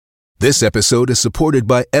This episode is supported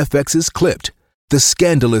by FX's Clipped, the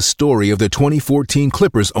scandalous story of the 2014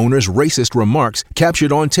 Clippers owner's racist remarks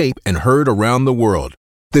captured on tape and heard around the world.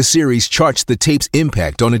 The series charts the tape's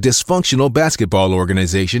impact on a dysfunctional basketball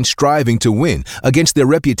organization striving to win against their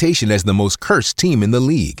reputation as the most cursed team in the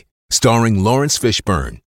league. Starring Lawrence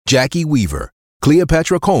Fishburne, Jackie Weaver,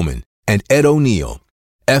 Cleopatra Coleman, and Ed O'Neill.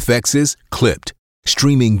 FX's Clipped,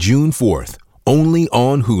 streaming June 4th, only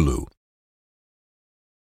on Hulu.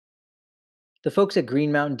 The folks at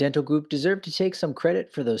Green Mountain Dental Group deserve to take some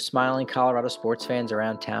credit for those smiling Colorado sports fans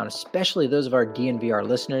around town, especially those of our DNVR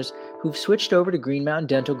listeners who've switched over to Green Mountain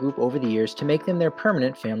Dental Group over the years to make them their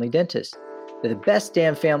permanent family dentist. They're the best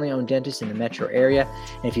damn family-owned dentist in the metro area,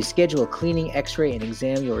 and if you schedule a cleaning, x-ray, and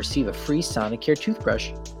exam, you'll receive a free Sonicare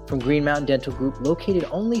toothbrush from Green Mountain Dental Group, located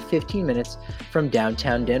only 15 minutes from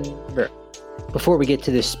downtown Denver. Before we get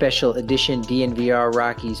to this special edition DNVR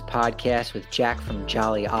Rockies podcast with Jack from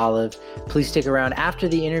Jolly Olive, please stick around after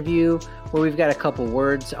the interview where we've got a couple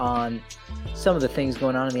words on some of the things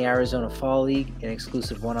going on in the Arizona Fall League, an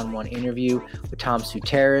exclusive one-on-one interview with Tom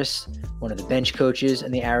Soutiris, one of the bench coaches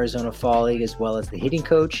in the Arizona Fall League, as well as the hitting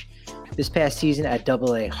coach this past season at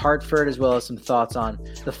AA Hartford, as well as some thoughts on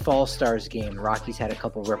the Fall Stars game. The Rockies had a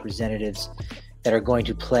couple representatives that are going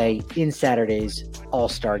to play in Saturday's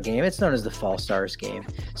All-Star game. It's known as the Fall Stars game.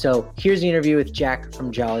 So here's the interview with Jack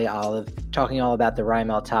from Jolly Olive, talking all about the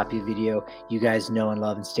Raimel Tapia video you guys know and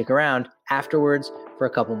love, and stick around afterwards for a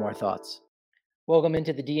couple more thoughts. Welcome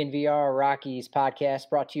into the DNVR Rockies podcast,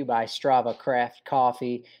 brought to you by Strava Craft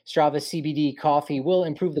Coffee. Strava CBD coffee will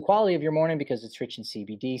improve the quality of your morning because it's rich in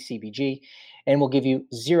CBD, CBG, and will give you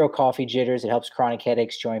zero coffee jitters. It helps chronic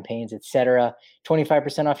headaches, joint pains, etc.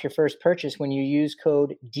 25% off your first purchase when you use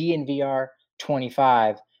code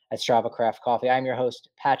DNVR25 at Strava Craft Coffee. I'm your host,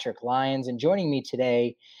 Patrick Lyons, and joining me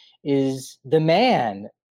today is the man,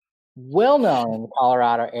 well-known in the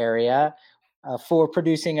Colorado area, for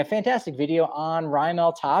producing a fantastic video on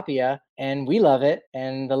Raimel Tapia, and we love it.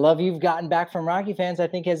 And the love you've gotten back from Rocky fans, I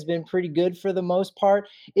think, has been pretty good for the most part.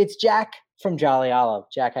 It's Jack from Jolly Olive.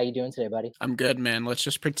 Jack, how you doing today, buddy? I'm good, man. Let's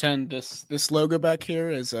just pretend this logo back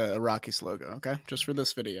here is a Rockies logo, okay? Just for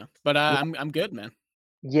this video. But I'm good, man.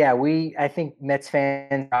 Yeah, I think Mets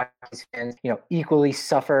fans, Rockies fans, equally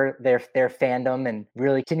suffer their fandom and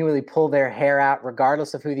really continually pull their hair out,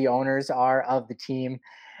 regardless of who the owners are of the team.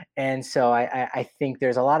 And so I think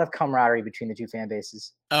there's a lot of camaraderie between the two fan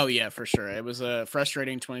bases. Oh, yeah, for sure. It was a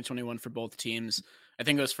frustrating 2021 for both teams. I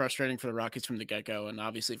think it was frustrating for the Rockies from the get-go, and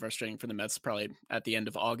obviously frustrating for the Mets probably at the end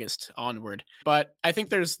of August onward. But I think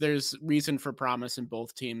there's reason for promise in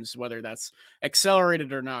both teams. Whether that's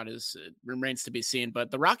accelerated or not remains to be seen. But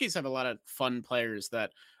the Rockies have a lot of fun players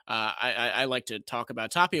that I like to talk about.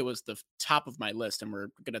 Tapia was the top of my list, and we're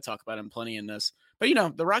going to talk about him plenty in this. But,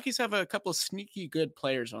 the Rockies have a couple of sneaky good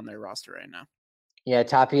players on their roster right now. Yeah,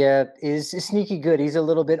 Tapia is sneaky good. He's a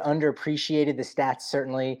little bit underappreciated. The stats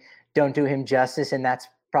certainly don't do him justice, and that's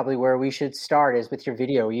probably where we should start, is with your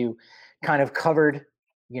video. You kind of covered,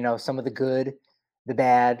 some of the good, the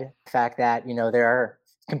bad, the fact that, there are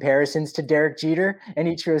comparisons to Derek Jeter and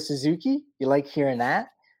Ichiro Suzuki. You like hearing that?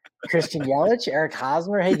 Christian Yelich, Eric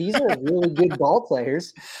Hosmer. Hey, these are really good ball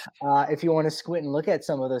players if you want to squint and look at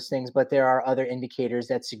some of those things. But there are other indicators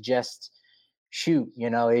that suggest, he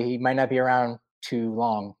might not be around too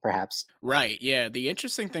long, perhaps. Right. Yeah. The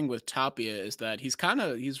interesting thing with Tapia is that he's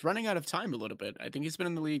running out of time a little bit. I think he's been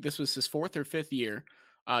in the league. This was his 4th or 5th year.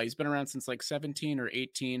 He's been around since like 17 or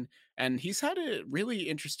 18, and he's had a really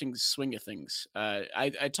interesting swing of things.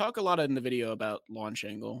 I talk a lot in the video about launch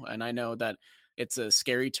angle, and I know that it's a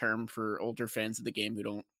scary term for older fans of the game who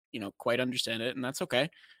don't, quite understand it, and that's okay.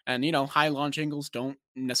 And, high launch angles don't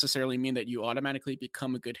necessarily mean that you automatically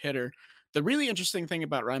become a good hitter. The really interesting thing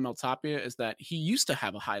about Raimel Tapia is that he used to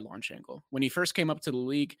have a high launch angle. When he first came up to the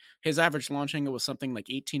league, his average launch angle was something like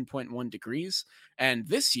 18.1 degrees. And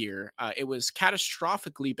this year, it was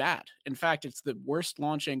catastrophically bad. In fact, it's the worst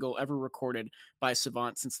launch angle ever recorded by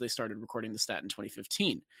Savant since they started recording the stat in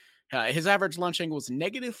 2015. His average launch angle was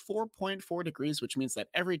negative 4.4 degrees, which means that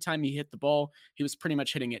every time he hit the ball, he was pretty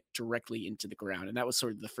much hitting it directly into the ground. And that was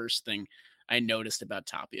sort of the first thing I noticed about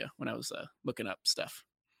Tapia when I was looking up stuff.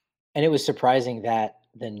 And it was surprising that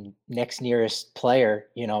the next nearest player,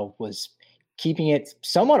 was keeping it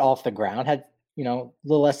somewhat off the ground, had, a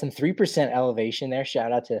little less than 3% elevation there.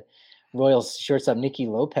 Shout out to Royals shortstop Nicky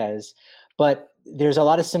Lopez. But there's a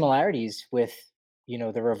lot of similarities with,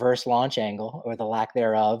 the reverse launch angle, or the lack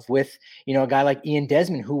thereof, with, a guy like Ian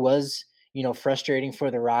Desmond, who was, frustrating for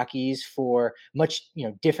the Rockies for much,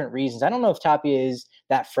 different reasons. I don't know if Tapia is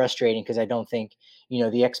that frustrating, because I don't think,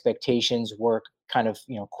 the expectations were kind of,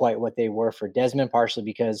 quite what they were for Desmond, partially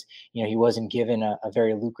because, he wasn't given a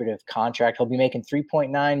very lucrative contract. He'll be making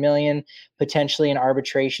 3.9 million potentially in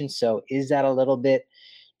arbitration. So is that a little bit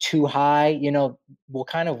too high? We'll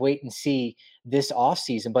kind of wait and see this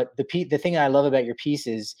offseason. But the thing I love about your piece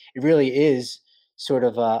is it really is sort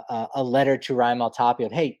of a letter to Raimel Tapia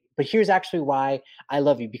of, hey, but here's actually why I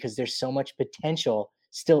love you, because there's so much potential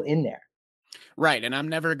still in there. Right, and I'm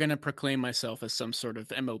never gonna proclaim myself as some sort of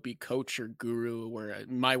MLB coach or guru where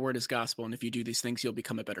my word is gospel, and if you do these things, you'll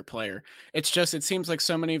become a better player. It's just it seems like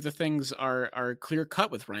so many of the things are clear cut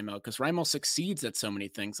with Raimel because Raimel succeeds at so many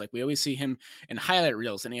things. Like we always see him in highlight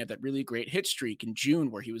reels, and he had that really great hit streak in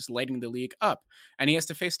June where he was lighting the league up, and he has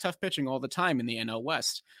to face tough pitching all the time in the NL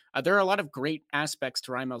West. There are a lot of great aspects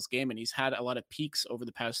to Raimel's game, and he's had a lot of peaks over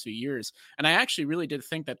the past few years. And I actually really did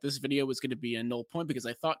think that this video was going to be a null point because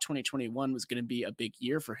I thought 2021 was going to be a big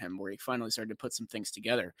year for him where he finally started to put some things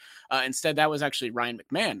together. Instead, that was actually Ryan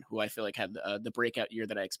McMahon, who I feel like had the breakout year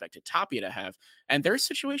that I expected Tapia to have. And their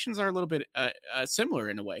situations are a little bit similar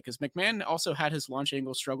in a way because McMahon also had his launch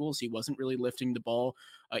angle struggles. He wasn't really lifting the ball,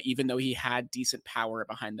 even though he had decent power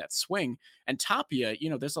behind that swing. And Tapia,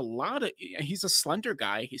 there's a lot of, he's a slender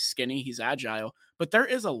guy. He's skinny, he's agile, but there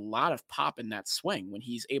is a lot of pop in that swing when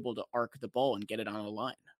he's able to arc the ball and get it on the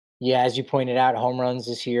line. Yeah, as you pointed out, home runs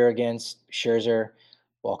this year against Scherzer,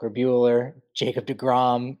 Walker Bueller, Jacob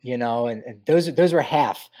DeGrom, and those were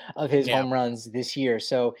half of his Yeah. home runs this year.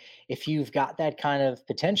 So if you've got that kind of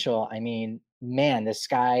potential, I mean, man, the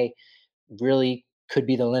sky really could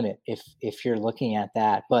be the limit if you're looking at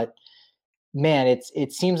that. But man,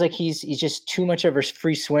 it seems like he's just too much of a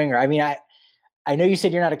free swinger. I mean, I know you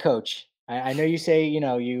said you're not a coach. I know you say you're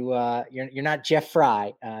not Jeff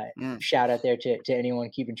Fry. Mm. Shout out there to anyone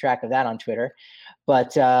keeping track of that on Twitter.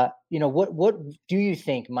 But what do you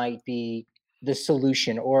think might be the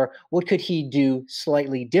solution, or what could he do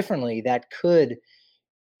slightly differently that could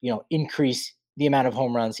increase the amount of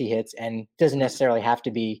home runs he hits, and doesn't necessarily have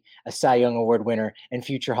to be a Cy Young Award winner and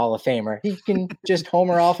future Hall of Famer. He can just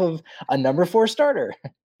homer off of a number 4 starter.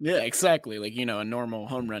 Yeah, exactly. Like, a normal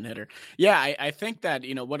home run hitter. Yeah, I think that,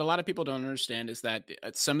 what a lot of people don't understand is that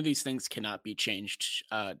some of these things cannot be changed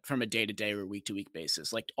from a day to day or week to week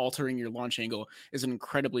basis. Like, altering your launch angle is an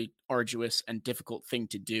incredibly arduous and difficult thing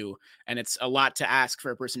to do. And it's a lot to ask for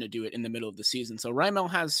a person to do it in the middle of the season. So, Raimel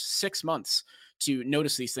has 6 months to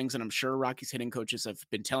notice these things. And I'm sure Rockies hitting coaches have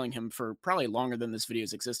been telling him for probably longer than this video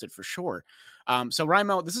has existed for sure. So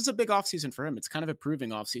Raimel, this is a big offseason for him. It's kind of a proving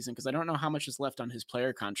offseason because I don't know how much is left on his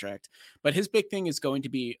player contract, but his big thing is going to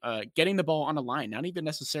be getting the ball on a line, not even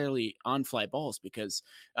necessarily on fly balls, because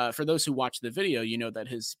for those who watch the video, you know that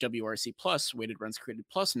his WRC plus, weighted runs created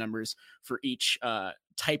plus numbers for each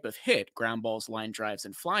type of hit, ground balls, line drives,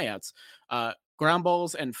 and flyouts. Ground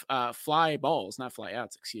balls and fly balls, not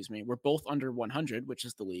flyouts, excuse me, were both under 100, which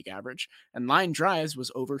is the league average. And line drives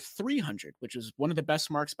was over 300, which is one of the best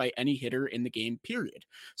marks by any hitter in the game, period.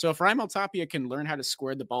 So if Raimel Tapia can learn how to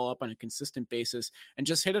square the ball up on a consistent basis and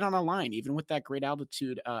just hit it on a line, even with that great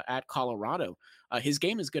altitude at Colorado, his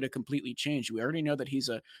game is going to completely change. We already know that he's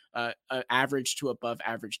a average to above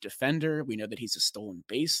average defender. We know that he's a stolen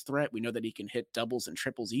base threat. We know that he can hit doubles and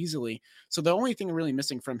triples easily. So the only thing really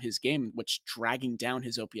missing from his game, which dragging down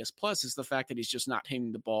his OPS plus, is the fact that he's just not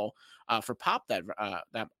hitting the ball for pop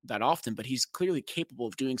that often. But he's clearly capable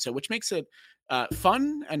of doing so, which makes it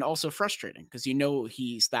fun and also frustrating because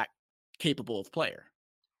he's that capable of player.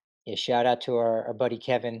 Yeah, shout out to our buddy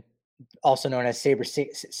Kevin, also known as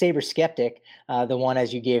Saber Skeptic, the one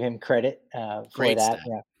as you gave him credit for Great that.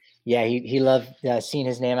 stat. Yeah, he loved seeing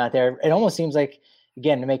his name out there. It almost seems like,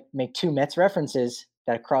 again, to make two Mets references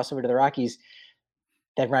that cross over to the Rockies,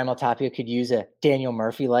 that Raimel Tapia could use a Daniel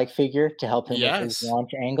Murphy-like figure to help him with his Yes.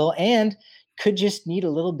 launch angle, and could just need a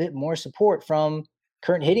little bit more support from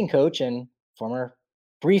current hitting coach and former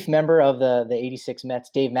brief member of the '86 Mets,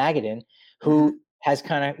 Dave Magadan, Hmm. who has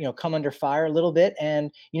kind of come under fire a little bit,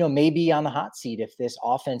 and maybe on the hot seat if this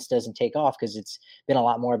offense doesn't take off, because it's been a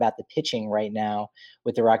lot more about the pitching right now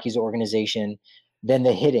with the Rockies organization than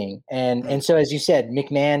the hitting. And so, as you said,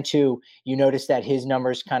 McMahon too, you noticed that his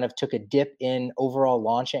numbers kind of took a dip in overall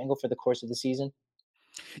launch angle for the course of the season.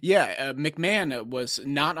 Yeah, McMahon was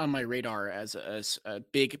not on my radar as a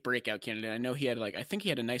big breakout candidate. I know he had I think he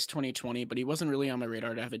had a nice 2020, but he wasn't really on my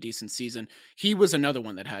radar to have a decent season. He was another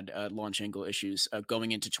one that had launch angle issues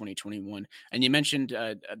going into 2021. And you mentioned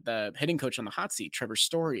the hitting coach on the hot seat, Trevor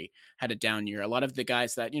Story, had a down year. A lot of the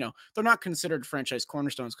guys that they're not considered franchise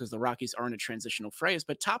cornerstones because the Rockies aren't a transitional phrase,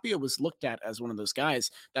 but Tapia was looked at as one of those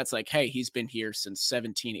guys that's like, hey, he's been here since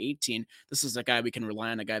 17, 18. This is a guy we can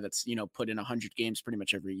rely on, a guy that's put in 100 games pretty much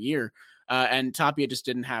much every year. And Tapia just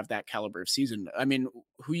didn't have that caliber of season. I mean,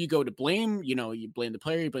 who you go to blame, you blame the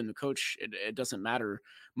player, you blame the coach. It doesn't matter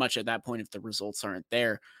much at that point if the results aren't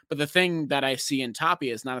there. But the thing that I see in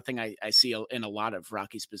Tapia is not a thing I see in a lot of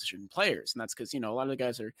Rockies position players. And that's because, a lot of the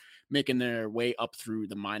guys are making their way up through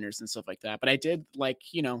the minors and stuff like that. But I did like,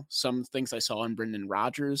 some things I saw in Brendan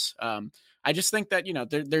Rodgers. I just think that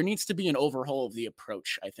there needs to be an overhaul of the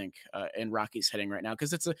approach. I think in Rockies hitting right now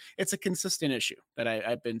because it's a consistent issue that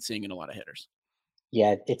I've been seeing in a lot of hitters.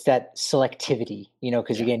 Yeah, it's that selectivity,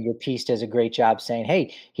 because Yeah, again, your piece does a great job saying,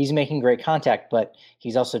 hey, he's making great contact, but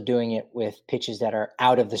he's also doing it with pitches that are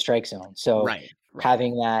out of the strike zone. So right, right,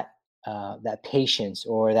 having that patience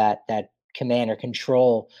or that command or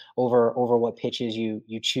control over what pitches you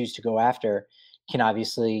choose to go after can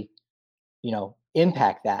obviously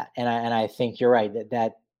impact that. And I think you're right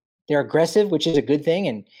that they're aggressive, which is a good thing.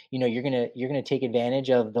 And you're gonna take advantage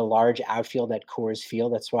of the large outfield that Coors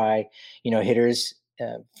Field. That's why hitters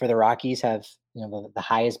for the Rockies have the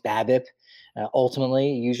highest BABIP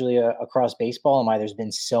ultimately, usually across baseball, and why there's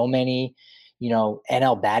been so many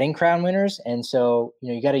NL batting crown winners. And so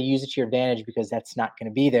you got to use it to your advantage because that's not going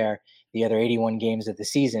to be there the other 81 games of the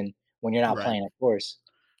season when you're not right. playing at Coors.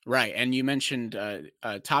 Right, and you mentioned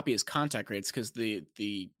Tapia's contact rates because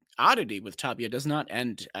the oddity with Tapia does not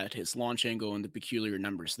end at his launch angle and the peculiar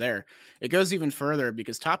numbers there. It goes even further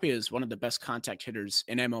because Tapia is one of the best contact hitters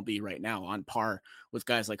in MLB right now, on par with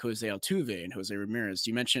guys like Jose Altuve and Jose Ramirez.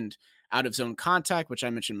 You mentioned out of zone contact, which I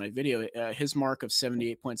mentioned in my video. His mark of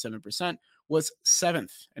 78.7% was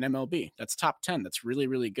seventh in MLB. That's top 10. That's really,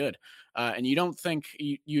 really good. And you don't think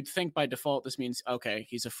you'd think by default this means okay,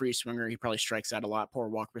 he's a free swinger. He probably strikes out a lot, poor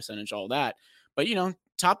walk percentage, all that. But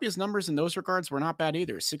Tapia's numbers in those regards were not bad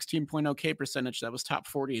either. 16.0 K percentage, that was top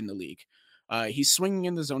 40 in the league. He's swinging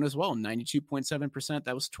in the zone as well, 92.7%.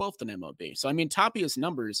 That was 12th in MLB. So I mean, Tapia's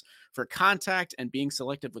numbers for contact and being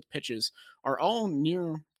selective with pitches are all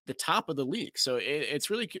near the top of the league. So it's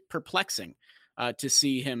really perplexing to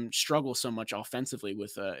see him struggle so much offensively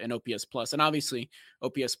with an OPS plus. And obviously,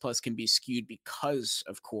 OPS plus can be skewed because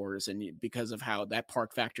of Coors and because of how that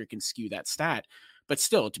park factor can skew that stat. But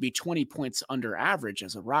still, to be 20 points under average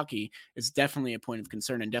as a Rocky is definitely a point of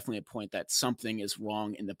concern and definitely a point that something is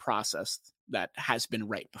wrong in the process that has been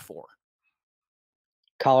right before.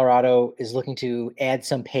 Colorado is looking to add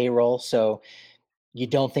some payroll, so you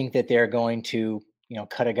don't think that they're going to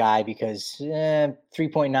cut a guy because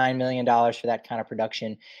 $3.9 million for that kind of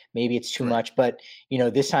production, maybe it's too Right. much. But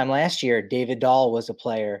this time last year, David Dahl was a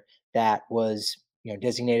player that was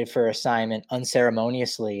designated for assignment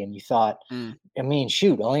unceremoniously, and you thought, Mm, I mean,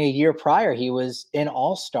 shoot, only a year prior he was an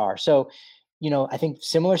all-star. So I think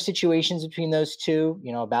similar situations between those two,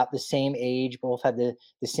 about the same age, both had the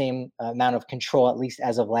same amount of control, at least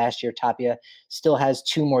as of last year. Tapia still has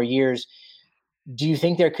 2 more years. Do you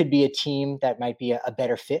think there could be a team that might be a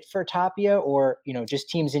better fit for Tapia, or just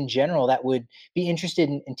teams in general that would be interested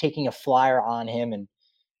in taking a flyer on him and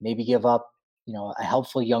maybe give up a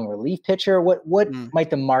helpful young relief pitcher? What mm. might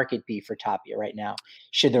the market be for Tapia right now?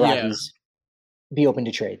 Should the Yeah. Rockies be open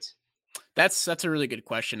to trades? That's a really good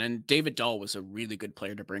question, and David Dahl was a really good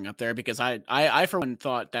player to bring up there because I for one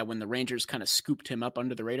thought that when the Rangers kind of scooped him up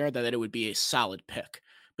under the radar that it would be a solid pick.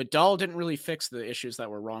 But Dahl didn't really fix the issues that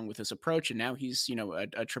were wrong with his approach, and now he's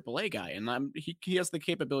a AAA guy, and he has the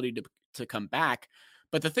capability to come back.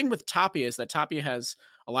 But the thing with Tapia is that Tapia has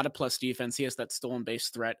a lot of plus defense. He has that stolen base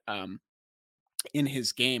threat. In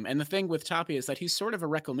his game. And the thing with Tapia is that he's sort of a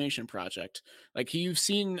reclamation project. Like you've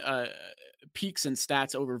seen peaks and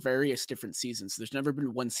stats over various different seasons. There's never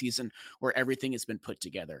been one season where everything has been put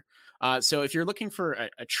together. So if you're looking for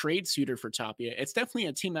a trade suitor for Tapia, it's definitely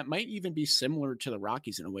a team that might even be similar to the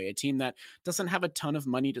Rockies in a way, a team that doesn't have a ton of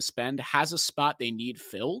money to spend, has a spot they need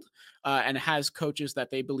filled, and has coaches that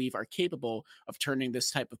they believe are capable of turning this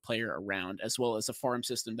type of player around, as well as a farm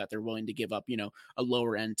system that they're willing to give up, a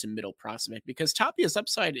lower end to middle prospect because Tapia's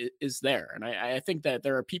upside is there. And I think that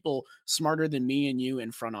there are people smarter than me and you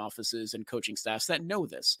in front offices and coaching staffs that know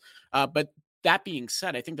this. But that being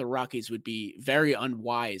said, I think the Rockies would be very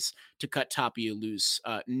unwise to cut Tapia loose,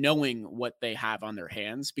 knowing what they have on their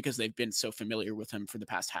hands because they've been so familiar with him for the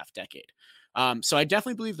past half decade. So I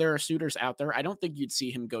definitely believe there are suitors out there. I don't think you'd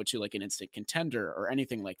see him go to like an instant contender or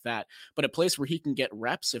anything like that, but a place where he can get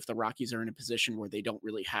reps if the Rockies are in a position where they don't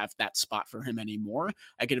really have that spot for him anymore.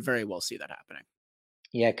 I could very well see that happening.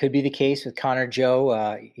 Yeah, it could be the case with Connor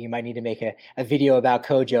Joe. You might need to make a video about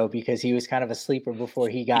Kojo because he was kind of a sleeper before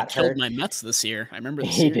he He got killed hurt. my Mets this year. I remember the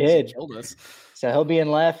He series. He did. killed us. So he'll be in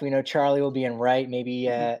left. We know Charlie will be in right, maybe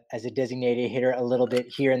Mhm. as a designated hitter a little bit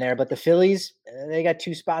here and there. But the Phillies, they got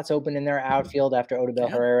two spots open in their outfield after Odubel Yeah.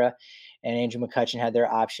 Herrera and Andrew McCutchen had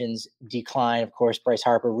their options decline. Of course, Bryce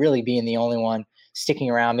Harper really being the only one sticking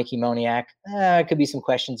around. Mickey Moniak, could be some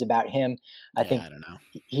questions about him. I Yeah, think I don't know.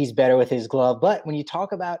 he's better with his glove. But when you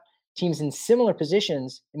talk about teams in similar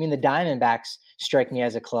positions, I mean, the Diamondbacks strike me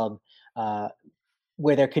as a club. Uh,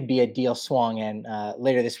 where there could be a deal swung. And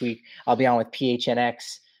later this week, I'll be on with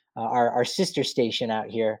PHNX, our sister station out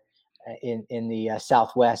here in the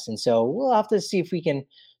Southwest. And so we'll have to see if we can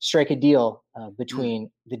strike a deal Mm.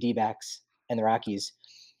 between the D-backs and the Rockies.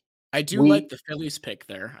 I do like We the Phillies pick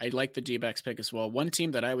there. I like the D-backs pick as well. One team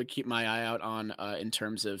that I would keep my eye out on in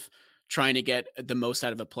terms of trying to get the most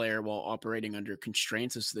out of a player while operating under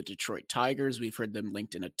constraints is the Detroit Tigers. We've heard them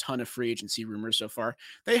linked in a ton of free agency rumors so far.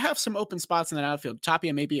 They have some open spots in that outfield.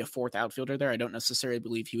 Tapia may be a fourth outfielder there. I don't necessarily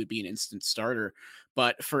believe he would be an instant starter,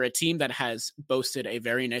 but for a team that has boasted a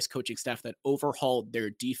very nice coaching staff that overhauled their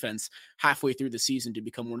defense halfway through the season to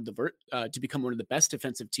become one of the best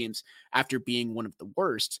defensive teams after being one of the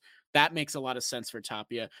worst, that makes a lot of sense for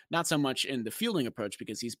Tapia. Not so much in the fielding approach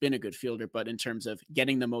because he's been a good fielder, but in terms of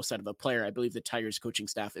getting the most out of a player, I believe the Tigers coaching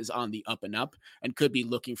staff is on the up and up and could be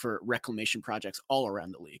looking for reclamation projects all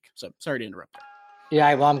around the league. So sorry to interrupt there.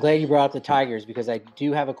 Yeah, well, I'm glad you brought up the Tigers because I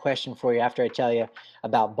do have a question for you after I tell you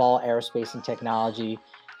about Ball Aerospace and Technology.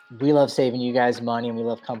 We love saving you guys money and we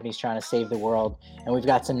love companies trying to save the world. And we've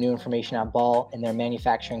got some new information on Ball and their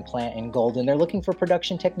manufacturing plant in Golden. They're looking for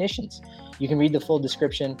production technicians. You can read the full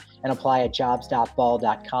description and apply at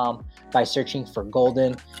jobs.ball.com by searching for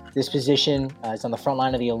Golden. This position is on the front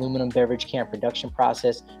line of the aluminum beverage can production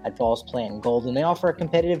process at Ball's plant in Golden. They offer a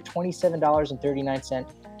competitive $27.39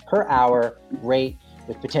 per hour rate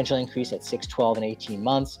with potential increase at 6, 12, and 18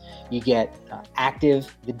 months. You get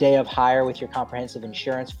active the day of hire with your comprehensive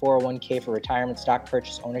insurance, 401k for retirement, stock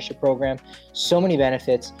purchase ownership program. So many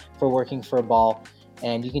benefits for working for a Ball.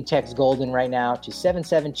 And you can text Golden right now to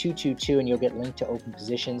 77222 and you'll get linked to open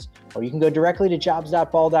positions. Or you can go directly to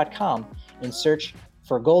jobs.ball.com and search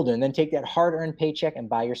for Golden, then take that hard-earned paycheck and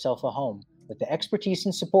buy yourself a home. With the expertise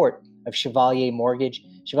and support of Chevalier Mortgage.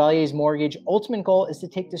 Chevalier's Mortgage ultimate goal is to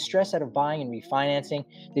take the stress out of buying and refinancing.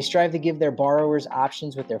 They strive to give their borrowers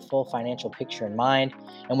options with their full financial picture in mind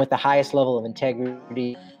and with the highest level of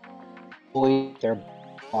integrity. Their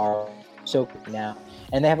borrowers so now.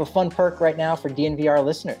 And they have a fun perk right now for DNVR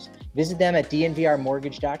listeners. Visit them at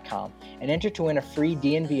dnvrmortgage.com and enter to win a free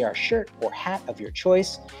DNVR shirt or hat of your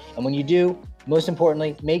choice. And when you do, most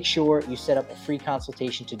importantly, make sure you set up a free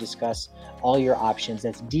consultation to discuss all your options.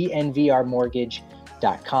 That's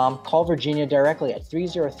dnvrmortgage.com. Call Virginia directly at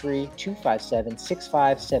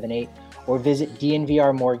 303-257-6578 or visit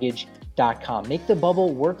dnvrmortgage.com. Make the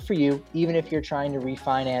bubble work for you, even if you're trying to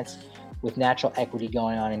refinance with natural equity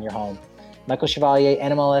going on in your home. Michael Chevalier,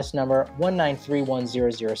 NMLS number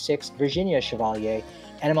 1931006. Virginia Chevalier,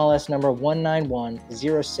 NMLS number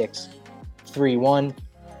 1910631.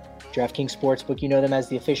 DraftKings Sportsbook, you know them as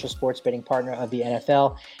the official sports betting partner of the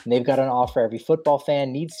NFL, and they've got an offer every football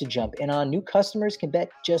fan needs to jump in on. New customers can bet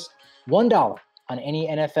just $1 on any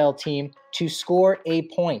NFL team to score a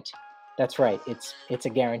point. That's right. It's a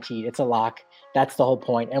guaranteed. It's a lock. That's the whole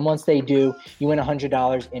point. And once they do, you win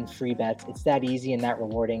 $100 in free bets. It's that easy and that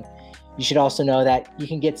rewarding. You should also know that you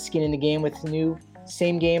can get skin in the game with new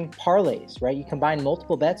same game parlays, right? You combine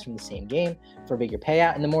multiple bets from the same game for a bigger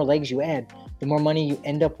payout, and the more legs you add, the more money you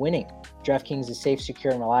end up winning. DraftKings is safe,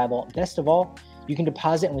 secure, and reliable. Best of all, you can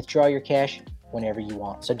deposit and withdraw your cash whenever you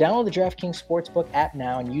want. So download the DraftKings Sportsbook app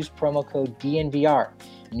now and use promo code DNVR.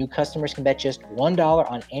 New customers can bet just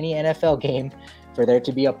 $1 on any NFL game for there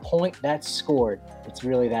to be a point that's scored. It's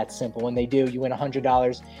really that simple. When they do, you win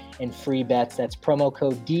 $100 in free bets. That's promo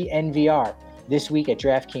code DNVR this week at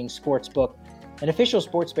DraftKings Sportsbook, an official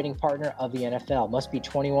sports betting partner of the NFL. Must be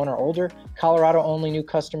 21 or older. Colorado only. New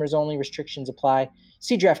customers only. Restrictions apply.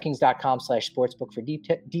 See DraftKings.com/sportsbook for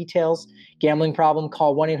details. Gambling problem?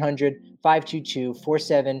 Call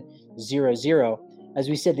 1-800-522-4700. As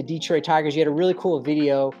we said, the Detroit Tigers, you had a really cool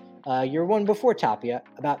video. Your one before Tapia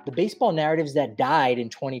about the baseball narratives that died in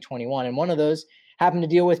 2021. And one of those happened to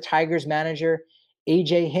deal with Tigers manager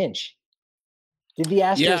AJ Hinch. Did the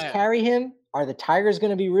Astros Yeah, carry him? Are the Tigers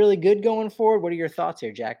going to be really good going forward? What are your thoughts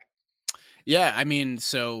here, Jack? Yeah, I mean,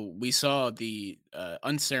 so we saw the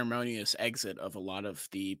unceremonious exit of a lot of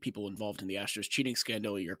the people involved in the Astros cheating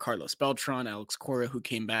scandal. Your Carlos Beltran, Alex Cora, who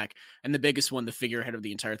came back, and the biggest one, the figurehead of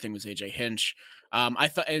the entire thing, was AJ Hinch. I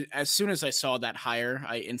thought as soon as I saw that hire,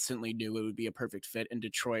 I instantly knew it would be a perfect fit in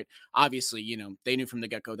Detroit. Obviously, they knew from the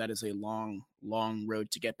get go that is a long, long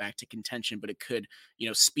road to get back to contention, but it could,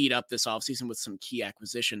 speed up this offseason with some key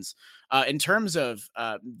acquisitions. In terms of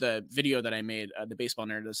the video that I made, the baseball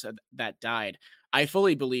narratives that died, I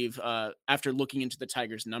fully believe, after looking into the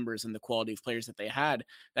Tigers' numbers and the quality of players that they had,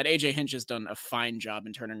 that AJ Hinch has done a fine job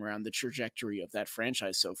in turning around the trajectory of that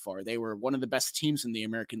franchise so far. They were one of the best teams in the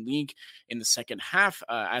American League in the second half.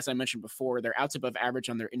 As I mentioned before, their outs above average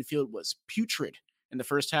on their infield was putrid. In the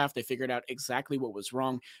first half, they figured out exactly what was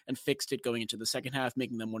wrong and fixed it going into the second half,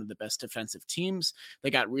 making them one of the best defensive teams. They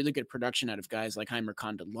got really good production out of guys like Heimer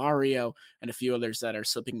Candelario and a few others that are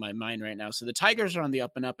slipping my mind right now. So the Tigers are on the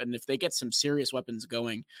up and up, and if they get some serious weapons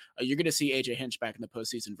going, you're going to see AJ Hinch back in the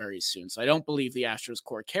postseason very soon. So I don't believe the Astros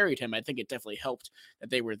core carried him. I think it definitely helped that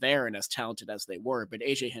they were there and as talented as they were, but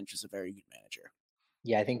AJ Hinch is a very good manager.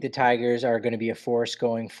 Yeah, I think the Tigers are going to be a force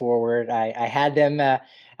going forward. I had them at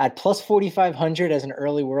plus 4,500 as an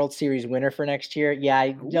early World Series winner for next year. Yeah,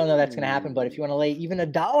 I don't know that's going to happen, but if you want to lay even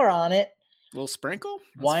 $1 on it, little sprinkle?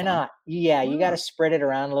 That's why fun. Not? Yeah, you got to Yeah. spread it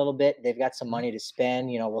around a little bit. They've got some money to spend.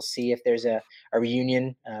 We'll see if there's a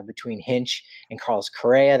reunion between Hinch and Carlos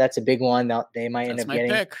Correa. That's a big one. They might end That's up my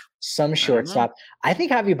getting pick. some shortstop. I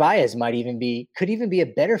think Javi Baez could even be a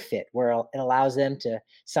better fit where it allows them to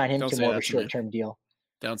sign him to more of a short-term deal.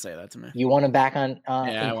 Don't say that to me. You want him back on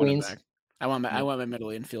yeah, in Queens? I want my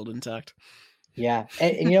middle infield intact. Yeah,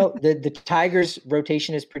 and the Tigers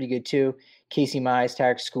rotation is pretty good too. Casey Mize,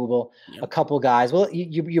 Tarek Skubal, a couple guys. Well,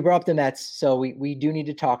 you brought up the Mets, so we do need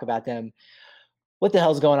to talk about them. What the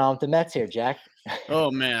hell's going on with the Mets here, Jack?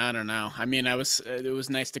 Oh man, I don't know. I mean, it was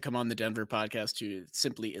nice to come on the Denver podcast to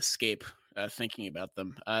simply escape thinking about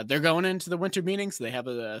them. They're going into the winter meetings. They have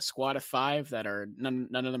a squad of 5 that are none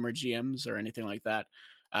of them are GMs or anything like that.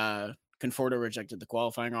 Conforto rejected the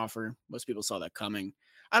qualifying offer. Most people saw that coming.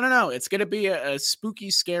 I don't know. It's going to be a spooky,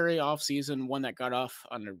 scary offseason, one that got off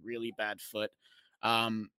on a really bad foot.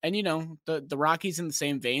 And the Rockies in the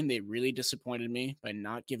same vein, they really disappointed me by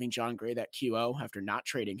not giving John Gray that QO after not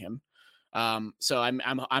trading him. So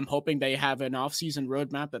I'm hoping they have an offseason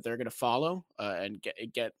roadmap that they're going to follow and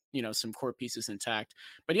get some core pieces intact.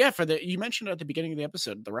 But yeah, you mentioned at the beginning of the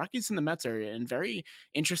episode, the Rockies and the Mets are in very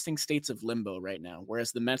interesting states of limbo right now.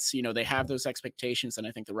 Whereas the Mets, they have those expectations, and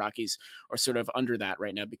I think the Rockies are sort of under that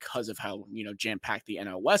right now because of how jam-packed the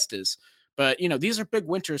NL West is. But these are big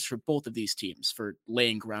winters for both of these teams for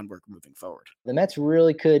laying groundwork moving forward. The Mets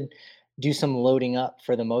really could do some loading up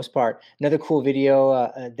for the most part. Another cool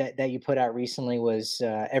video that you put out recently was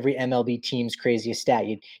every MLB team's craziest stat.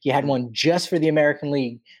 You had one just for the American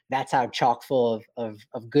League. That's how chock full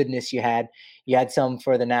of goodness you had. You had some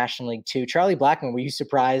for the National League too. Charlie Blackmon, were you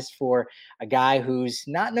surprised for a guy who's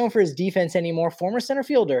not known for his defense anymore, former center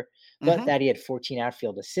fielder, but that he had 14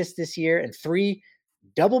 outfield assists this year and 3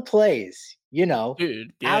 double plays?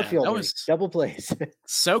 Dude, yeah, outfielders, double plays.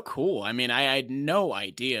 So cool. I mean, I had no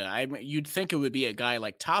idea. You'd think it would be a guy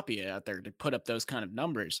like Tapia out there to put up those kind of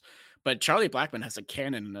numbers, but Charlie Blackmon has a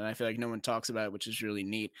cannon, and I feel like no one talks about it, which is really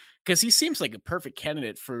neat because he seems like a perfect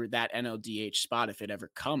candidate for that NLDH spot if it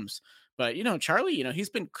ever comes. But Charlie,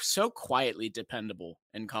 he's been so quietly dependable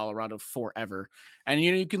in Colorado forever, and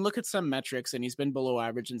you can look at some metrics, and he's been below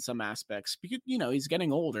average in some aspects because he's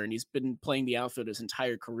getting older, and he's been playing the outfield his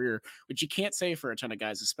entire career, which you can't say for a ton of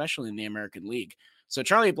guys, especially in the American League. So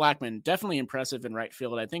Charlie Blackmon, definitely impressive in right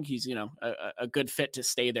field. I think he's a good fit to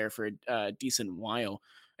stay there for a decent while.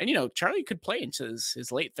 And Charlie could play into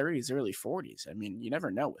his late 30s, early 40s. I mean, you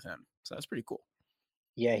never know with him, so that's pretty cool.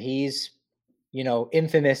 Yeah, he's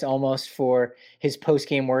infamous almost for his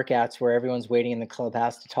post-game workouts where everyone's waiting in the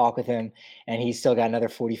clubhouse to talk with him, and he's still got another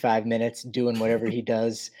 45 minutes doing whatever he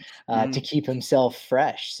does to keep himself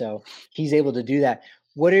fresh. So he's able to do that.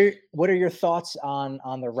 What are your thoughts on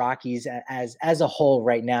the Rockies as a whole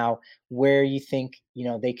right now? Where you think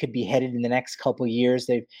they could be headed in the next couple of years?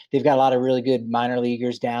 They've got a lot of really good minor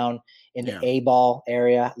leaguers down in the A-ball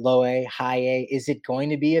area, low A, high A. Is it going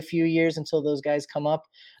to be a few years until those guys come up,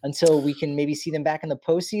 until we can maybe see them back in the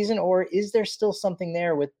postseason, or is there still something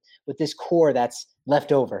there with this core that's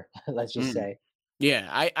left over? Let's just say. Yeah,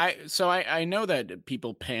 I know that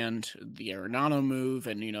people panned the Arenado move,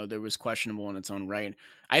 and there was questionable in its own right.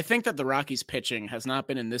 I think that the Rockies pitching has not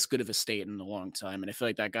been in this good of a state in a long time, and I feel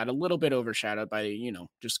like that got a little bit overshadowed by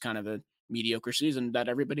just kind of mediocre season that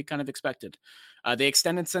everybody kind of expected. They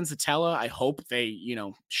extended Sensatella. I hope they,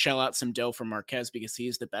 shell out some dough for Marquez because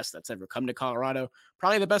he's the best that's ever come to Colorado.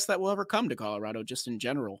 Probably the best that will ever come to Colorado, just in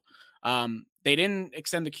general. They didn't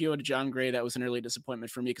extend the QO to John Gray. That was an early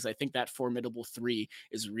disappointment for me because I think that formidable 3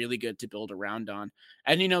 is really good to build around on.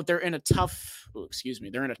 And they're in a tough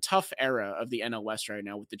era of the NL West right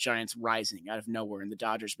now with the Giants rising out of nowhere and the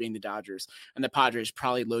Dodgers being the Dodgers and the Padres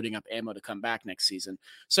probably loading up ammo to come back next season.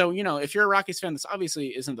 So, if you're a Rockies fan, this obviously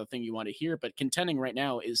isn't the thing you want to hear, but contending right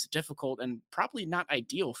now is difficult and probably not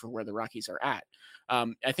ideal for where the Rockies are at.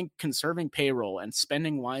 I think conserving payroll and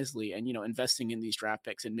spending wisely and, investing in these draft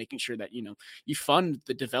picks and making sure that, you fund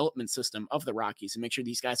the development system of the Rockies and make sure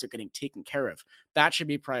these guys are getting taken care of. That should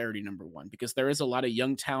be priority number 1 because there is a lot of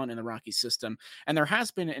young talent in the Rockies system. And there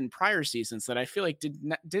has been in prior seasons that I feel like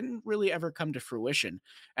didn't really ever come to fruition.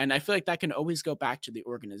 And I feel like that can always go back to the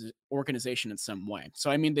organization in some way.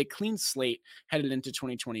 So, they clean slate headed into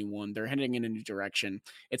 2021. They're heading in a new direction.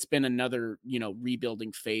 It's been another,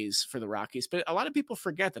 rebuilding phase for the Rockies. But a lot of people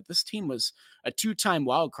forget that this team was a 2-time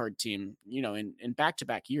wildcard team, in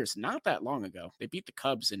back-to-back years, not that long ago. They beat the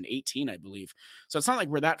Cubs in 18, I believe. So it's not like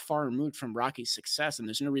we're that far removed from Rockies' success, and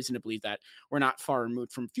there's no reason to believe that we're not far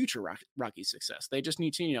removed from future Rockies' success. They just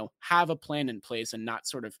need to, have a plan in place and not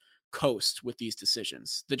sort of coast with these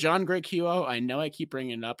decisions. The John Gray QO, I know I keep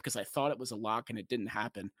bringing it up because I thought it was a lock and it didn't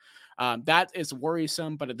happen. That is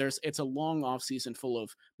worrisome, but it's a long offseason full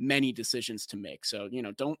of many decisions to make. So,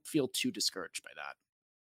 don't feel too discouraged by that.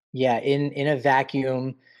 Yeah, in a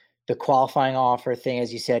vacuum, the qualifying offer thing,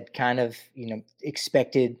 as you said, kind of,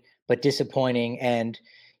 expected but disappointing. And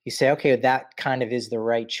you say, okay, that kind of is the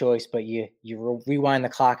right choice, but you rewind the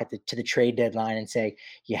clock to the trade deadline and say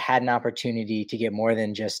you had an opportunity to get more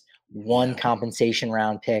than just one compensation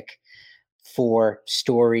round pick for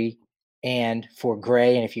Story and for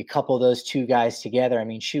Gray. And if you couple those two guys together,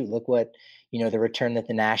 shoot, look what, the return that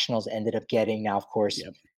the Nationals ended up getting. Now, of course,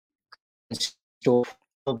 Story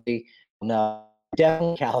probably no,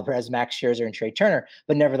 definitely caliber as Max Scherzer and Trey Turner,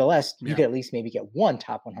 but nevertheless, you could at least maybe get one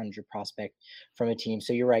top 100 prospect from a team.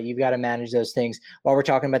 So you're right. You've got to manage those things. While we're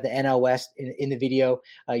talking about the NL West in the video,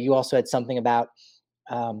 you also had something about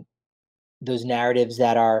those narratives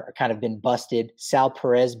that are kind of been busted. Sal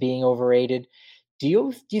Perez being overrated. Do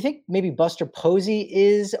you think maybe Buster Posey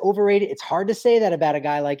is overrated? It's hard to say that about a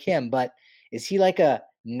guy like him, but is he like a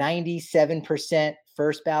 97%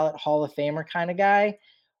 first ballot Hall of Famer kind of guy?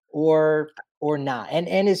 Or not?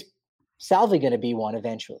 And is Salvi going to be one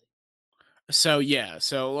eventually? So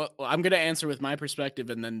I'm going to answer with my perspective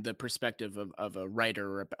and then the perspective of a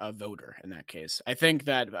writer or a voter in that case. I think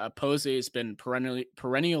that Posey has been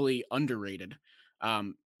perennially underrated.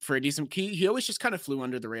 For a decent he always just kind of flew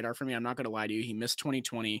under the radar for me. I'm not going to lie to you. He missed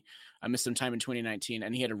 2020. I missed some time in 2019,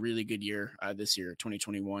 and he had a really good year this year,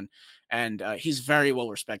 2021. And he's very well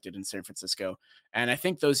respected in San Francisco. And I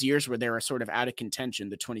think those years where they were sort of out of contention,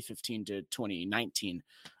 the 2015 to 2019,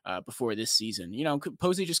 before this season,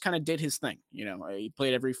 Posey just kind of did his thing. He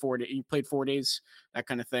played he played 4 days, that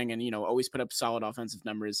kind of thing, and always put up solid offensive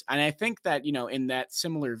numbers. And I think that in that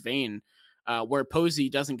similar vein, where Posey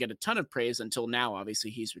doesn't get a ton of praise until now, obviously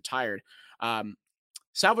he's retired.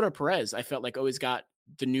 Salvador Perez, I felt like always got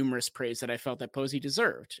the numerous praise that I felt that Posey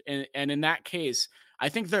deserved. And in that case, I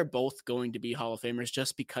think they're both going to be Hall of Famers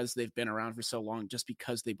just because they've been around for so long, just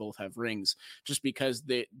because they both have rings, just because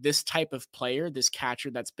this type of player, this catcher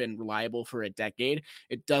that's been reliable for a decade,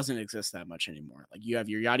 it doesn't exist that much anymore. Like you have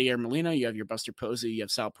your Yadier Molina, you have your Buster Posey, you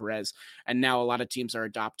have Sal Perez, and now a lot of teams are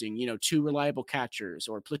adopting, 2 reliable catchers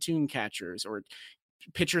or platoon catchers, or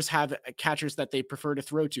pitchers have catchers that they prefer to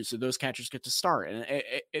throw to, so those catchers get to start. And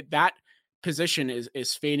that position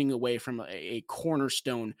is fading away from a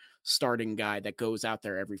cornerstone starting guy that goes out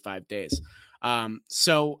there every 5 days.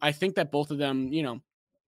 So I think that both of them,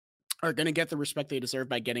 are going to get the respect they deserve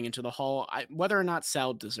by getting into the Hall. Whether or not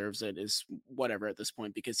Sal deserves it is whatever at this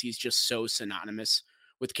point, because he's just so synonymous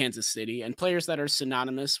with Kansas City, and players that are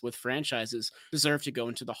synonymous with franchises deserve to go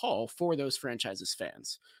into the Hall for those franchises'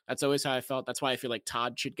 fans. That's always how I felt. That's why I feel like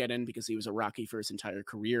Todd should get in, because he was a Rocky for his entire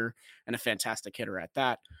career and a fantastic hitter at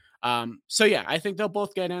that. So yeah, I think they'll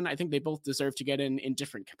both get in. I think they both deserve to get in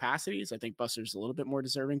different capacities. I think Buster's a little bit more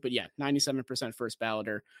deserving, but yeah, 97% first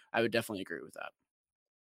balloter. I would definitely agree with that.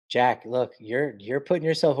 Jack, look, you're putting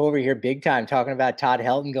yourself over here big time talking about Todd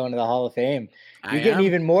Helton going to the Hall of Fame. You're getting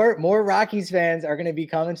even more Rockies fans are going to be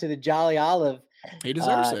coming to the Jolly Olive he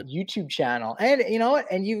deserves it. YouTube channel. And you know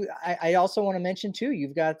what? And I also want to mention too,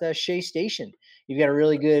 you've got the Shea Station. You've got a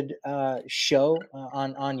really good show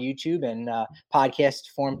on YouTube and podcast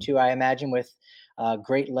form too, I imagine, with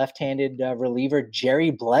great left-handed reliever,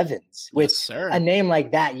 Jerry Blevins. With Yes, sir. a name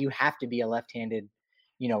like that, you have to be a left-handed,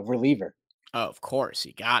 reliever. Oh, of course,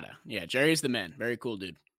 you gotta. Yeah, Jerry's the man. Very cool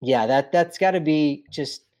dude. Yeah, that's got to be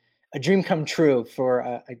just a dream come true for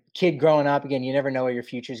a kid growing up. Again, you never know where your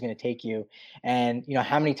future is going to take you. And,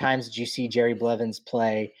 how many times did you see Jerry Blevins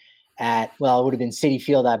play at, well, it would have been Citi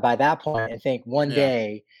Field by that point, and think one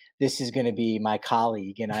day this is going to be my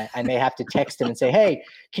colleague. And I may have to text him and say, hey,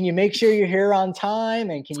 can you make sure you're here on time?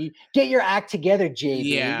 And can you get your act together, JB?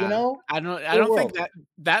 Yeah, I don't think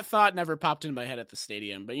that thought never popped into my head at the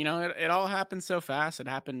stadium, but it all happened so fast. It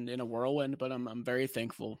happened in a whirlwind, but I'm very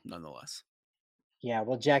thankful nonetheless. Yeah,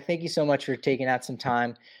 well, Jack, thank you so much for taking out some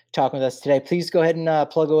time talking with us today. Please go ahead and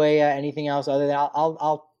plug away anything else other than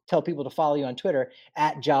I'll tell people to follow you on Twitter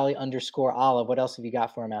at @Jolly_Olive. What else have you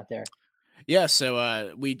got for them out there? Yeah,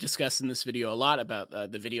 so we discussed in this video a lot about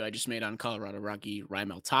the video I just made on Colorado Rocky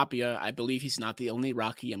Raimel Tapia. I believe he's not the only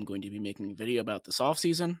Rocky I'm going to be making a video about this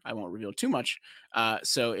offseason. I won't reveal too much.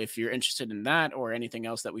 So if you're interested in that or anything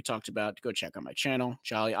else that we talked about, go check out my channel,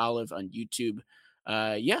 Jolly Olive on YouTube.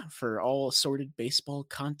 For all assorted baseball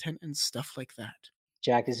content and stuff like that.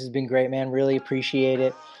 Jack, this has been great, man. Really appreciate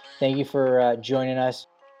it. Thank you for joining us.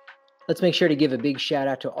 Let's make sure to give a big shout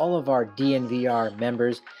out to all of our DNVR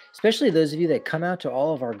members, especially those of you that come out to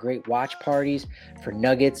all of our great watch parties for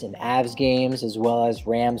Nuggets and Avs games, as well as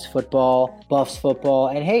Rams football, Buffs football,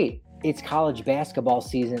 and hey, it's college basketball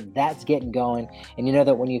season. That's getting going. And you know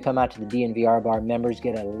that when you come out to the DNVR bar, members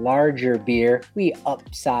get a larger beer. We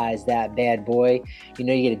upsize that bad boy. You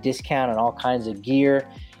get a discount on all kinds of gear.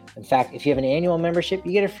 In fact, if you have an annual membership,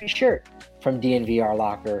 you get a free shirt from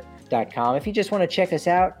DNVRlocker.com. If you just want to check us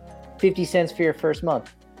out, 50 cents for your first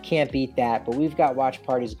month. Can't beat that. But we've got watch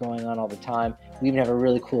parties going on all the time. We even have a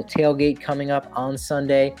really cool tailgate coming up on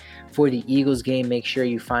Sunday for the Eagles game. Make sure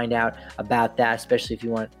you find out about that, especially if you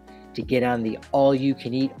want to get on the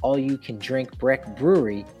all-you-can-eat, all-you-can-drink Breck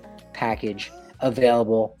Brewery package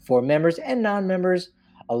available for members and non-members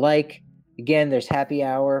alike. Again, there's happy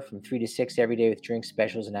hour from 3 to 6 every day with drink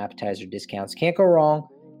specials and appetizer discounts. Can't go wrong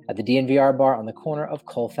at the DNVR bar on the corner of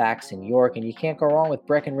Colfax and York. And you can't go wrong with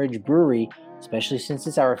Breckenridge Brewery, especially since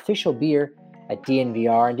it's our official beer at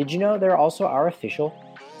DNVR. And did you know they're also our official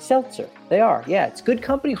seltzer? They are. Yeah, it's Good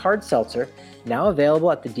Company Hard Seltzer, now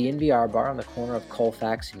available at the DNVR bar on the corner of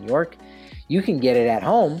Colfax and York. You can get it at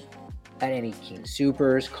home at any King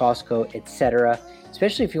Soopers, Costco, etc.,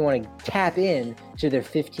 especially if you want to tap in to their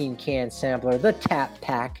 15-can sampler, the Tap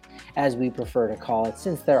Pack, as we prefer to call it,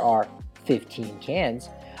 since there are 15 cans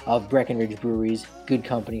of Breckenridge Brewery's Good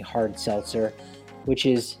Company Hard Seltzer, which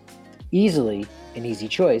is easily an easy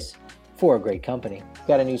choice for a great company. We've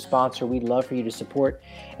got a new sponsor we'd love for you to support,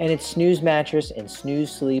 and it's Snooze Mattress and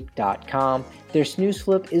SnoozeSleep.com. Their Snooze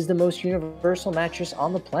Flip is the most universal mattress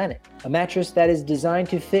on the planet, a mattress that is designed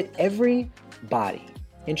to fit every body.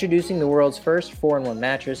 Introducing the world's first 4-in-1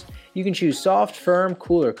 mattress, you can choose soft, firm,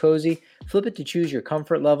 cool, or cozy, flip it to choose your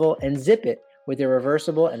comfort level, and zip it with a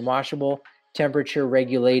reversible and washable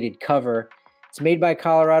temperature-regulated cover. It's made by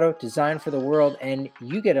Colorado, designed for the world, and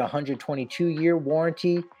you get a 122-year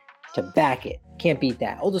warranty to back it. Can't beat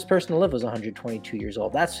that. Oldest person to live was 122 years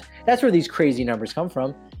old. That's where these crazy numbers come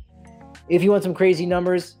from. If you want some crazy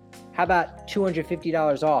numbers, how about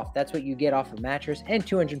 $250 off? That's what you get off a mattress, and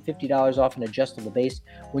 $250 off an adjustable base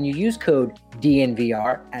when you use code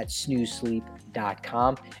DNVR at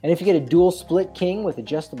SnoozeSleep.com. And if you get a dual split king with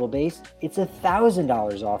adjustable base, it's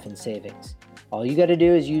 $1,000 off in savings. All you got to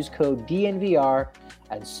do is use code DNVR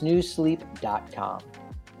at SnoozeSleep.com.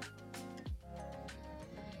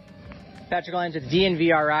 Patrick Lyons with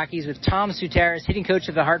DNVR Rockies with Tom Souttarras, hitting coach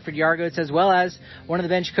of the Hartford Yargoats, as well as one of the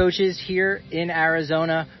bench coaches here in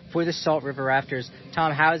Arizona for the Salt River Rafters.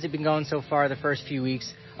 Tom, how has it been going so far the first few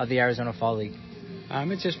weeks of the Arizona Fall League?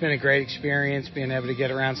 It's just been a great experience being able to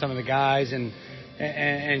get around some of the guys, and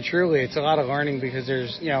truly it's a lot of learning because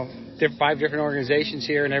there's 5 different organizations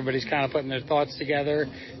here, and everybody's kind of putting their thoughts together.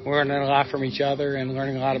 We're learning a lot from each other and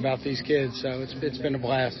learning a lot about these kids, so it's been a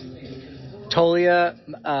blast. Tolia,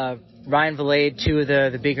 Ryan Valade, two of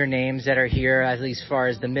the bigger names that are here, at least as far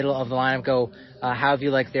as the middle of the lineup go. How have you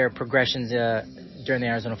liked their progressions during the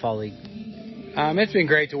Arizona Fall League? It's been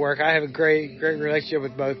great to work. I have a great relationship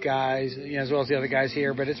with both guys, as well as the other guys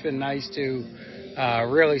here. But it's been nice to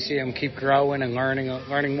really see them keep growing and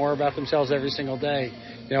learning more about themselves every single day.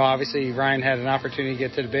 Obviously Ryan had an opportunity to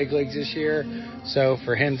get to the big leagues this year, so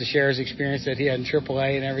for him to share his experience that he had in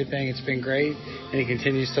AAA and everything, it's been great, and he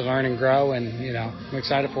continues to learn and grow, and I'm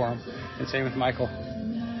excited for him. And same with Michael.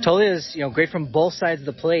 Tolia is, great from both sides of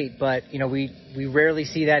the plate, but, we rarely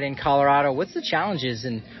see that in Colorado. What's the challenges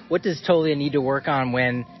and what does Tolia need to work on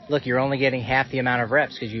when, look, you're only getting half the amount of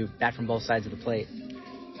reps because you bat from both sides of the plate?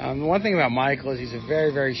 The one thing about Michael is he's a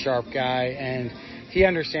very, very sharp guy, and he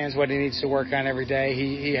understands what he needs to work on every day.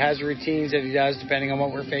 He has routines that he does depending on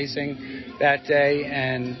what we're facing that day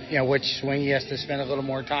and, which swing he has to spend a little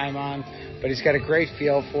more time on. But he's got a great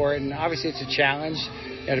feel for it, and obviously it's a challenge.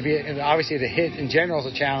 Obviously the hit in general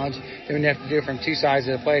is a challenge. Then when you have to do it from two sides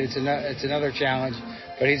of the plate, it's another challenge.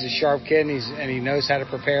 But he's a sharp kid, and he knows how to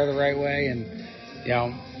prepare the right way. And,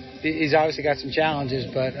 he's obviously got some challenges,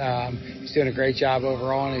 but he's doing a great job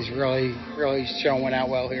overall, and he's really, really showing out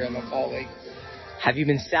well here in the fall league. Have you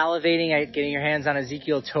been salivating at getting your hands on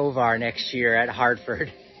Ezequiel Tovar next year at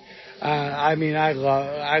Hartford? I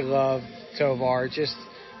love Tovar.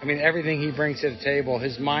 Everything he brings to the table,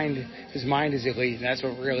 his mind is elite, and that's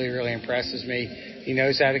what really, really impresses me. He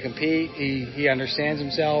knows how to compete. He understands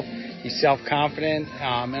himself. He's self-confident,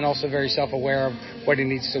 and also very self-aware of what he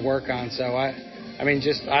needs to work on. So I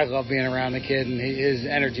love being around the kid, and his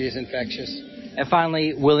energy is infectious. And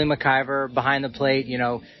finally, Willie McIver behind the plate,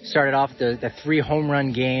 started off the 3 home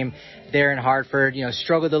run game there in Hartford,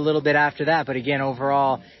 struggled a little bit after that. But again,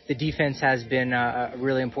 overall, the defense has been a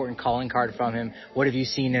really important calling card from him. What have you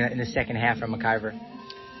seen in the second half from McIver?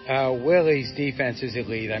 Willie's defense is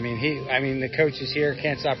elite. The coaches here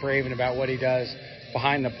can't stop raving about what he does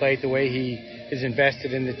behind the plate, the way he is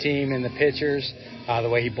invested in the team and the pitchers, the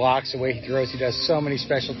way he blocks, the way he throws. He does so many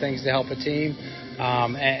special things to help a team.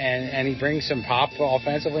 And he brings some pop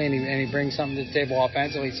offensively, and he brings something to the table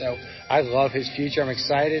offensively. So I love his future. I'm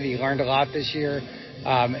excited. He learned a lot this year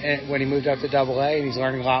when he moved up to AA, and he's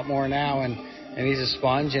learning a lot more now. And he's a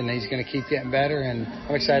sponge, and he's going to keep getting better. And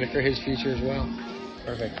I'm excited for his future as well.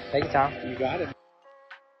 Perfect. Thank you, Tom. You got it.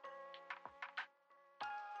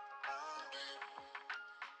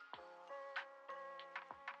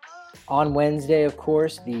 On Wednesday, of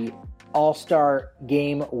course, the All-Star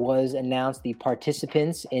game was announced. The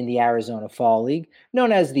participants in the Arizona Fall League,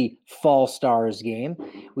 known as the Fall Stars game.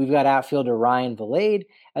 We've got outfielder Ryan Vilade,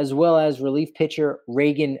 as well as relief pitcher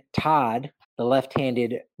Reagan Todd, the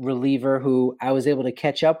left-handed reliever who I was able to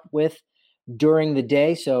catch up with during the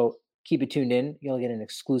day. So keep it tuned in. You'll get an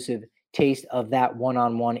exclusive taste of that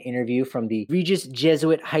one-on-one interview from the Regis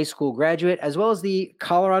Jesuit High School graduate, as well as the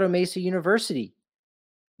Colorado Mesa University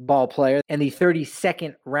ball player and the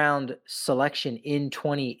 32nd round selection in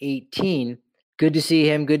 2018. Good to see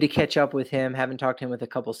him. Good to catch up with him. Haven't talked to him with a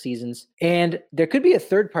couple seasons. And there could be a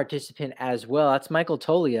third participant as well. That's Michael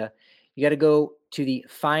Tolia. You got to go to the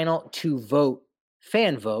final to vote,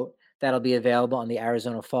 fan vote. That'll be available on the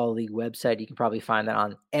Arizona Fall League website. You can probably find that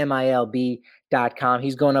on MILB.com.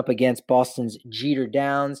 He's going up against Boston's Jeter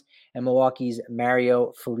Downs and Milwaukee's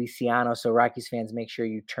Mario Feliciano. So Rockies fans, make sure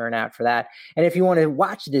you turn out for that. And if you want to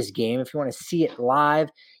watch this game, if you want to see it live,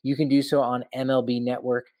 you can do so on MLB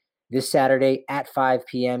Network this Saturday at 5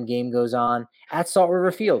 p.m. Game goes on at Salt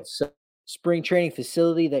River Field. So spring training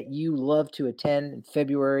facility that you love to attend in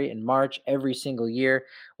February and March every single year.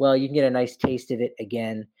 Well, you can get a nice taste of it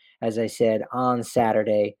again, as I said, on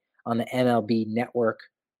Saturday on the MLB Network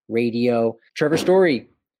radio. Trevor Story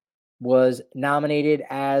was nominated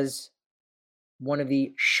as one of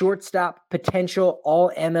the shortstop potential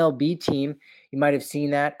all-MLB team. You might have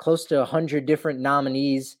seen that. Close to 100 different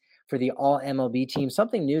nominees for the all-MLB team.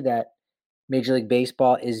 Something new that Major League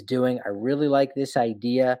Baseball is doing. I really like this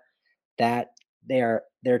idea that they're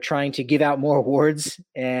trying to give out more awards.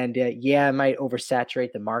 And it might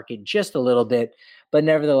oversaturate the market just a little bit. But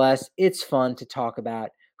nevertheless, it's fun to talk about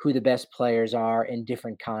who the best players are in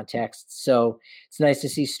different contexts. So it's nice to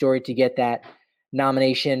see Story to get that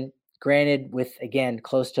nomination. Granted, with, again,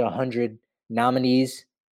 close to 100 nominees,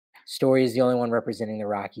 Story is the only one representing the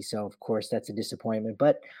Rockies. So, of course, that's a disappointment.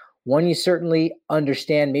 But one you certainly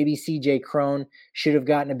understand, maybe C.J. Cron should have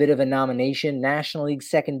gotten a bit of a nomination. National League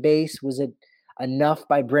second base, was it enough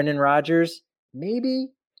by Brendan Rodgers? Maybe.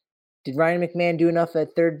 Did Ryan McMahon do enough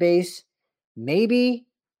at third base? Maybe.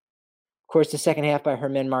 Of course, the second half by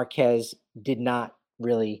Germán Marquez did not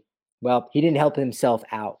really, he didn't help himself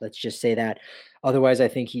out. Let's just say that. Otherwise, I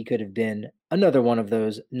think he could have been another one of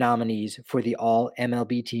those nominees for the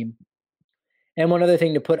all-MLB team. And one other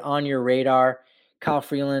thing to put on your radar, Kyle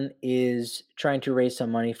Freeland is trying to raise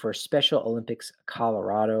some money for Special Olympics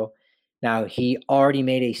Colorado. Now, he already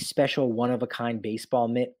made a special one-of-a-kind baseball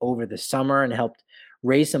mitt over the summer and helped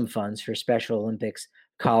raise some funds for Special Olympics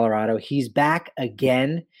Colorado. He's back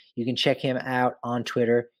again. You can check him out on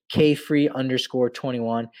Twitter,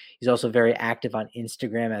 kfree_21. He's also very active on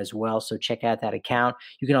Instagram as well, so check out that account.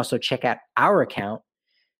 You can also check out our account,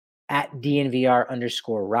 at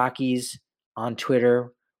DNVR_Rockies on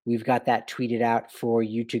Twitter. We've got that tweeted out for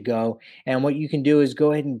you to go. And what you can do is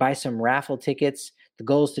go ahead and buy some raffle tickets. The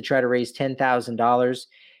goal is to try to raise $10,000.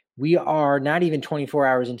 We are not even 24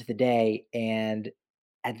 hours into the day, and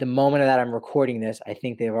at the moment that I'm recording this, I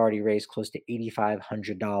think they've already raised close to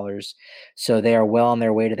 $8,500. So they are well on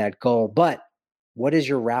their way to that goal. But what does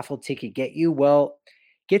your raffle ticket get you? Well,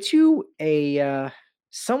 gets you a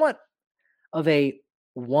somewhat of a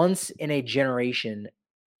once-in-a-generation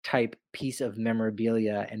type piece of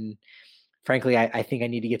memorabilia. And frankly, I think I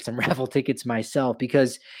need to get some raffle tickets myself,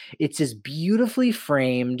 because it's this beautifully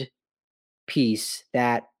framed piece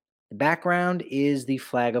that the background is the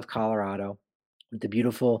flag of Colorado, with the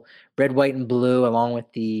beautiful red, white, and blue, along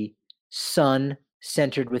with the sun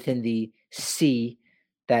centered within the sea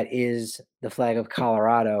that is the flag of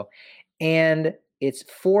Colorado. And it's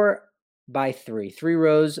 4x3, 3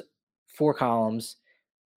 rows, 4 columns,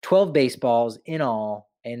 12 baseballs in all.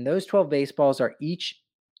 And those 12 baseballs are each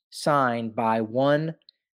signed by one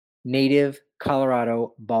native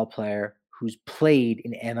Colorado ball player who's played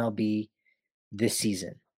in MLB this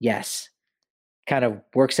season. Yes, kind of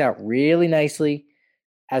works out really nicely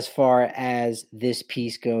as far as this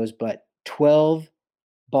piece goes, but 12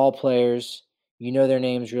 ball players, you know their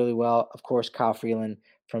names really well. Of course, Kyle Freeland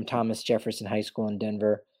from Thomas Jefferson High School in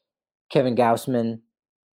Denver, Kevin Gausman,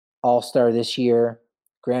 All-Star this year,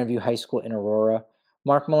 Grandview High School in Aurora,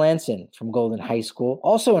 Mark Melanson from Golden High School,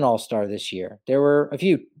 also an All-Star this year. There were a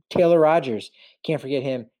few. Taylor Rogers, can't forget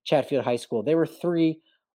him, Chatfield High School. There were 3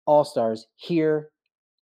 All-Stars here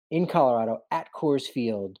in Colorado at Coors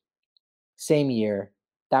Field, same year.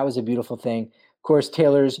 That was a beautiful thing. Of course,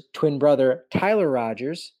 Taylor's twin brother, Tyler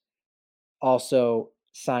Rogers, also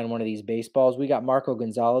signed one of these baseballs. We got Marco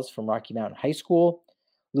Gonzalez from Rocky Mountain High School,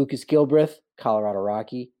 Lucas Gilbreth, Colorado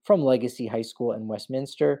Rocky, from Legacy High School in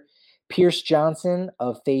Westminster, Pierce Johnson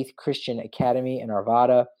of Faith Christian Academy in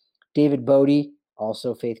Arvada, David Bodie,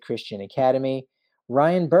 also Faith Christian Academy,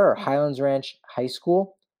 Ryan Burr, Highlands Ranch High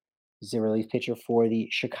School, he's a relief pitcher for the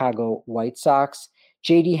Chicago White Sox,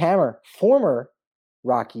 J.D. Hammer, former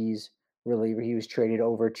Rockies reliever. He was traded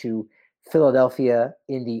over to Philadelphia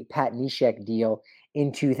in the Pat Neshek deal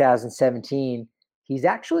in 2017. He's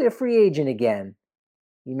actually a free agent again.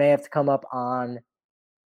 You may have to come up on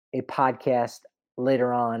a podcast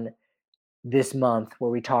later on this month where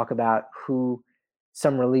we talk about who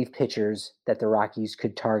some relief pitchers that the Rockies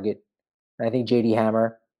could target. And I think J.D.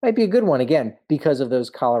 Hammer might be a good one, again, because of those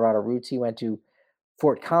Colorado roots. He went to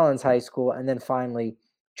Fort Collins High School, and then finally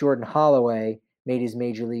Jordan Holloway made his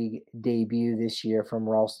major league debut this year from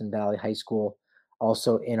Ralston Valley High School,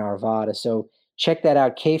 also in Arvada. So check that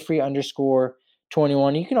out,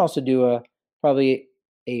 kfree_21. You can also do probably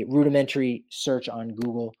a rudimentary search on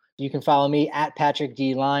Google. You can follow me at Patrick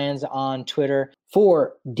D. Lyons on Twitter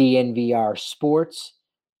for DNVR Sports.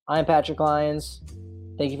 I'm Patrick Lyons.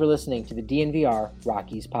 Thank you for listening to the DNVR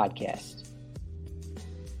Rockies podcast.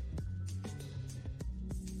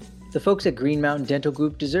 The folks at Green Mountain Dental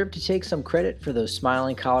Group deserve to take some credit for those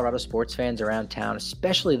smiling Colorado sports fans around town,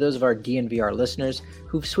 especially those of our DNVR listeners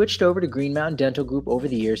who've switched over to Green Mountain Dental Group over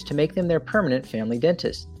the years to make them their permanent family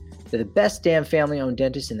dentist. They're the best damn family-owned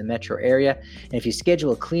dentist in the metro area, and if you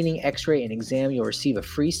schedule a cleaning, x-ray, and exam, you'll receive a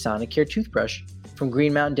free Sonicare toothbrush from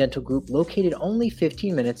Green Mountain Dental Group, located only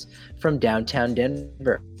 15 minutes from downtown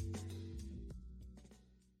Denver.